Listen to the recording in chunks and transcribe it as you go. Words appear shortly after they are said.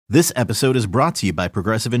This episode is brought to you by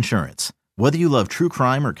Progressive Insurance. Whether you love true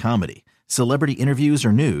crime or comedy, celebrity interviews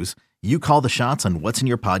or news, you call the shots on what's in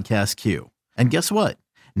your podcast queue. And guess what?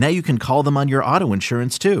 Now you can call them on your auto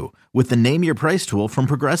insurance too with the Name Your Price tool from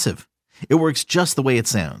Progressive. It works just the way it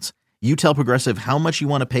sounds. You tell Progressive how much you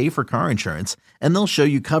want to pay for car insurance, and they'll show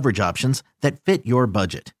you coverage options that fit your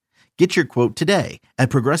budget. Get your quote today at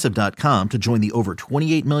Progressive.com to join the over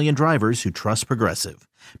 28 million drivers who trust Progressive.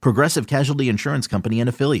 Progressive Casualty Insurance Company and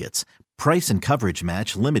Affiliates. Price and coverage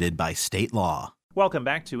match limited by state law. Welcome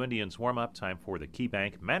back to Indians Warm-Up. Time for the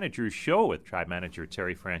KeyBank Managers Show with Tribe Manager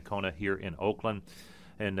Terry Francona here in Oakland.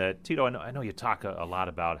 And Tito, I know you talk a lot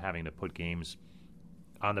about having to put games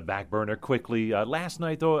on the back burner quickly. Last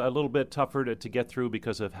night, though, a little bit tougher to get through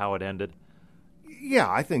because of how it ended. Yeah,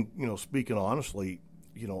 I think, speaking honestly,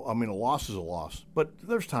 a loss is a loss. But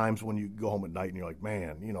there's times when you go home at night and you're like,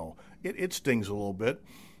 man, it stings a little bit.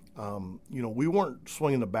 We weren't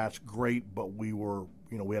swinging the bats great, but we were,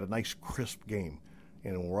 we had a nice crisp game.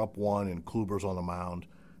 And we're up 1 and Kluber's on the mound.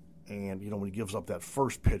 And, when he gives up that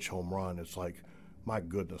first pitch home run, it's like, my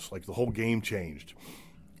goodness, like the whole game changed.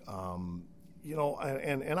 And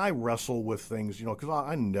I wrestle with things, because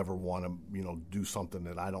I never want to, do something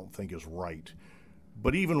that I don't think is right.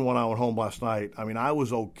 But even when I went home last night, I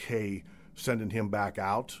was okay sending him back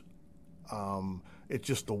out. It's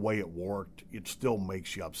just the way it worked. It still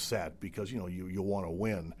makes you upset because, you want to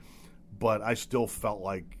win. But I still felt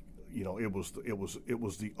like, it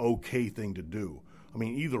was the okay thing to do.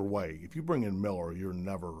 Either way, if you bring in Miller,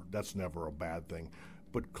 that's never a bad thing.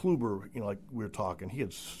 But Kluber, like we were talking, he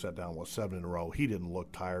had sat down, 7 in a row. He didn't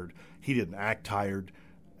look tired. He didn't act tired.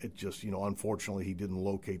 It just, unfortunately, he didn't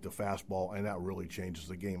locate the fastball, and that really changes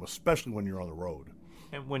the game, especially when you're on the road.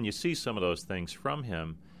 And when you see some of those things from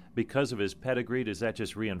him, because of his pedigree, does that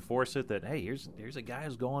just reinforce it that, hey, here's a guy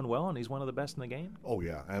who's going well, and he's one of the best in the game? Oh,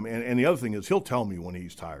 yeah. And the other thing is he'll tell me when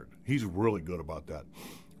he's tired. He's really good about that.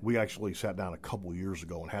 We actually sat down a couple years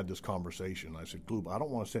ago and had this conversation. I said, Klub, I don't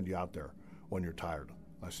want to send you out there when you're tired.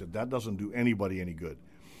 I said, that doesn't do anybody any good.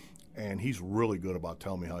 And he's really good about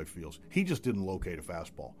telling me how he feels. He just didn't locate a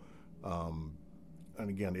fastball. And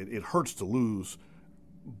again, it hurts to lose,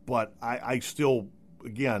 but I still,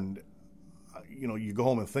 again, you go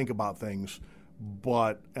home and think about things,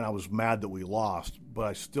 and I was mad that we lost, but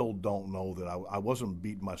I still don't know that I wasn't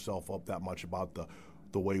beating myself up that much about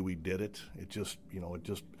the way we did it. It just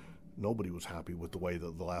nobody was happy with the way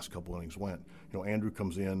the last couple innings went. Andrew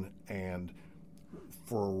comes in, and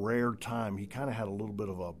for a rare time, he kind of had a little bit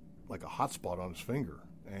of a hot spot on his finger,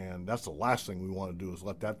 and that's the last thing we want to do is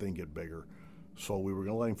let that thing get bigger. So we were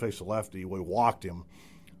going to let him face the lefty. We walked him,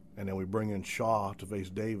 and then we bring in Shaw to face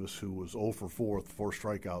Davis, who was 0 for 4 with 4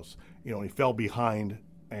 strikeouts. He fell behind,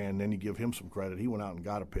 and then you give him some credit. He went out and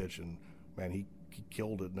got a pitch, and, man, he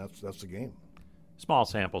killed it, and that's the game. Small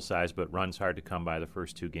sample size, but runs hard to come by the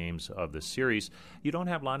first 2 games of the series. You don't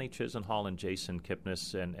have Lonnie Chisenhall and Jason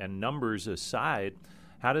Kipnis, and numbers aside,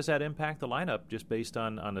 how does that impact the lineup just based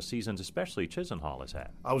on the seasons, especially Chisenhall has had?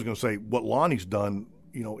 I was going to say what Lonnie's done,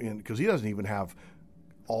 because he doesn't even have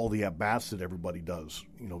all the at-bats that everybody does,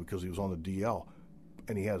 because he was on the DL,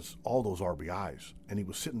 and he has all those RBIs, and he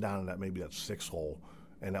was sitting down in that 6th hole,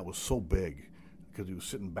 and that was so big because he was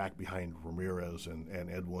sitting back behind Ramirez and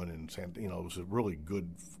Edwin and it was a really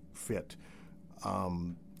good fit,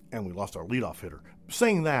 and we lost our leadoff hitter.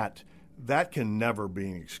 Saying that can never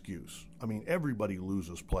be an excuse. Everybody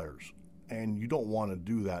loses players, and you don't want to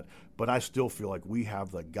do that, but I still feel like we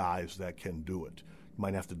have the guys that can do it. You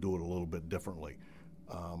might have to do it a little bit differently.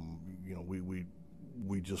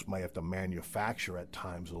 We just might have to manufacture at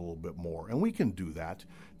times a little bit more, and we can do that.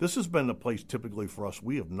 This has been the place typically for us.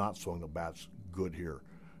 We have not swung the bats good here.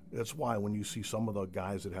 That's why when you see some of the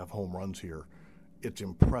guys that have home runs here, it's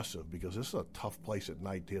impressive because this is a tough place at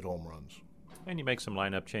night to hit home runs. And you make some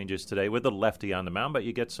lineup changes today with the lefty on the mound, but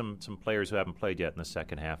you get some players who haven't played yet in the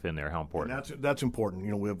second half in there. How important? And that's important.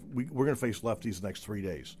 We're going to face lefties the next 3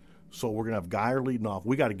 days. So we're going to have Geyer leading off.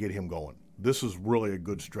 We got to get him going. This is really a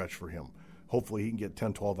good stretch for him. Hopefully he can get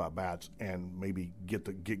 10, 12 at-bats and maybe get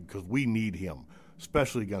because we need him,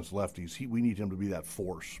 especially against lefties. We need him to be that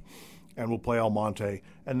force. And we'll play Almonte.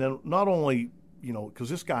 And then not only, because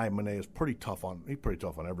this guy, Manet, is pretty tough on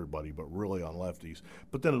everybody, but really on lefties.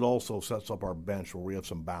 But then it also sets up our bench where we have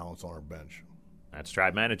some balance on our bench. That's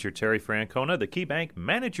Tribe Manager Terry Francona, the KeyBank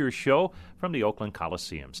Managers Show from the Oakland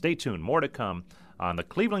Coliseum. Stay tuned. More to come on the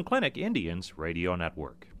Cleveland Clinic Indians Radio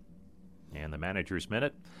Network. And the Manager's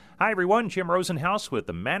Minute. Hi, everyone. Jim Rosenhaus with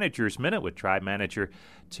the Manager's Minute with Tribe Manager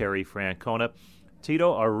Terry Francona.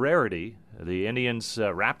 Tito, a rarity. The Indians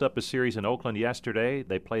wrapped up a series in Oakland yesterday.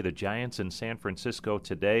 They play the Giants in San Francisco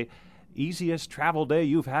today. Easiest travel day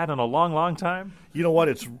you've had in a long, long time? You know what?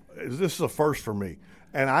 This is a first for me,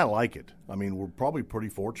 and I like it. I mean, we're probably pretty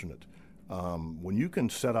fortunate. When you can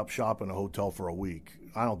set up shop in a hotel for a week,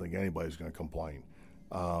 I don't think anybody's going to complain.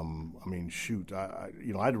 I mean, shoot, I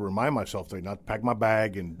had to remind myself today not to pack my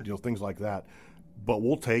bag and things like that. But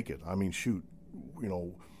we'll take it. I mean, shoot,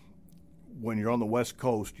 when you're on the West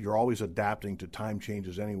Coast, you're always adapting to time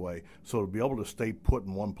changes anyway. So to be able to stay put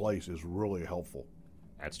in one place is really helpful.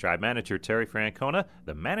 That's Tribe Manager Terry Francona,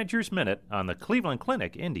 the Manager's Minute on the Cleveland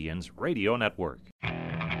Clinic Indians Radio Network.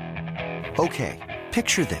 Okay,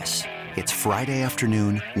 picture this. It's Friday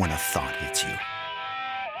afternoon when a thought hits you.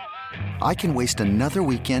 I can waste another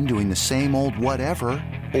weekend doing the same old whatever,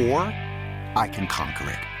 or I can conquer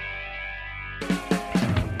it.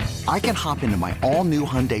 I can hop into my all-new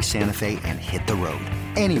Hyundai Santa Fe and hit the road.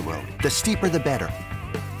 Any road. The steeper, the better.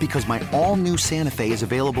 Because my all-new Santa Fe is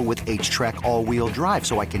available with H-Track all-wheel drive,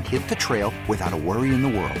 so I can hit the trail without a worry in the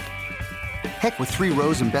world. Heck, with 3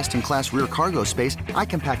 rows and best-in-class rear cargo space, I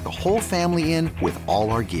can pack the whole family in with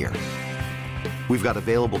all our gear. We've got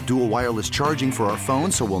available dual wireless charging for our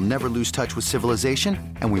phones, so we'll never lose touch with civilization,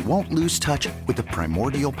 and we won't lose touch with the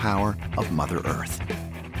primordial power of Mother Earth.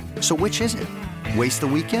 So which is it? Waste the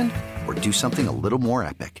weekend or do something a little more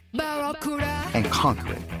epic? And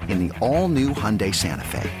conquer it in the all-new Hyundai Santa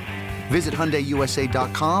Fe. Visit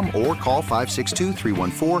HyundaiUSA.com or call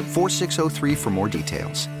 562-314-4603 for more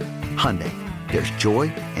details. Hyundai, there's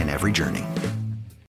joy in every journey.